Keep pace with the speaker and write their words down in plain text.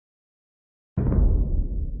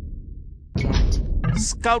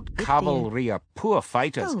Scout cavalry are poor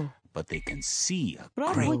fighters, but they can see a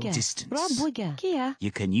great distance.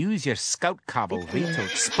 You can use your scout cavalry to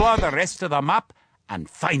explore the rest of the map and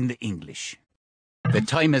find the English. The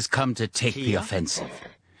time has come to take the offensive.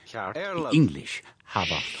 The English have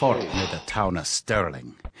a fort near the town of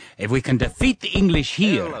Stirling. If we can defeat the English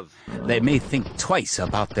here, they may think twice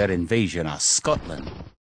about their invasion of Scotland.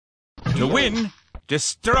 To win,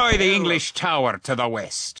 destroy the English tower to the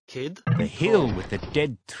west. The hill with the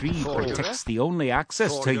dead tree protects the only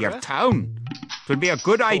access to your town. It would be a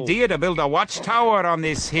good idea to build a watchtower on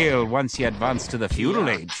this hill once you advance to the feudal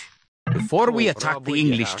age. Before we attack the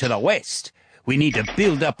English to the west, we need to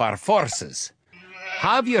build up our forces.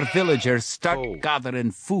 Have your villagers start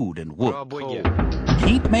gathering food and wood.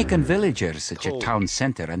 Keep making villagers at your town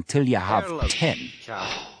centre until you have 10.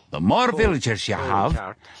 The more villagers you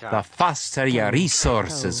have, the faster your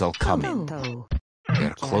resources will come in.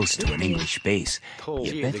 You're close to an English base.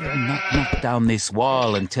 You better not knock down this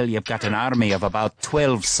wall until you've got an army of about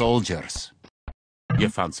 12 soldiers. You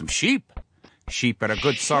found some sheep. Sheep are a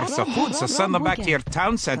good source of food, so send them back to your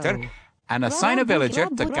town centre and assign a villager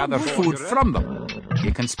to gather food from them.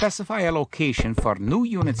 You can specify a location for new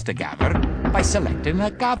units to gather by selecting a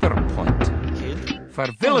gather point. For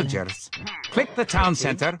villagers, click the town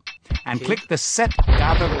centre and click the Set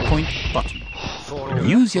Gather Point button.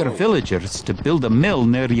 Use your villagers to build a mill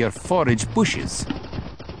near your forage bushes.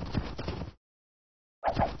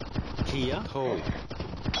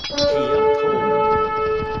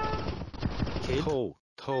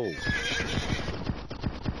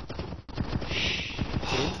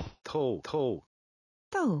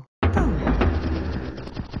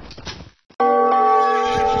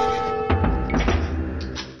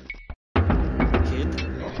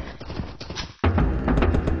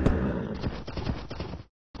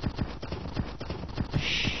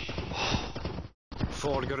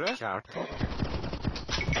 Vordere kart.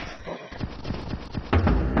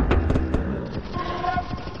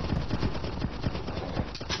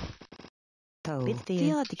 Bid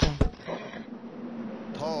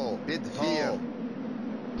 4. Bid 4.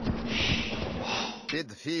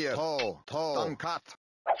 Bid 4. Dankat.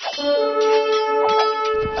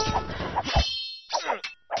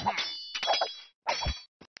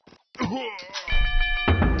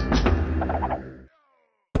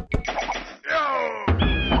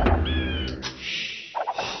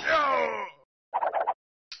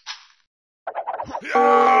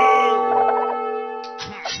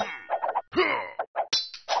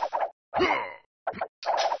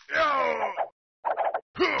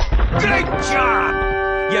 Great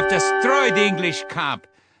job! You've destroyed the English camp.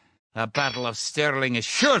 The Battle of Stirling is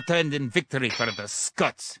sure to end in victory for the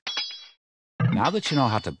Scots. Now that you know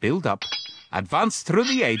how to build up, advance through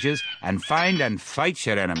the ages, and find and fight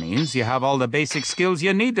your enemies, you have all the basic skills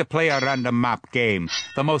you need to play a random map game,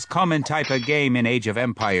 the most common type of game in Age of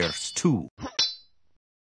Empires 2.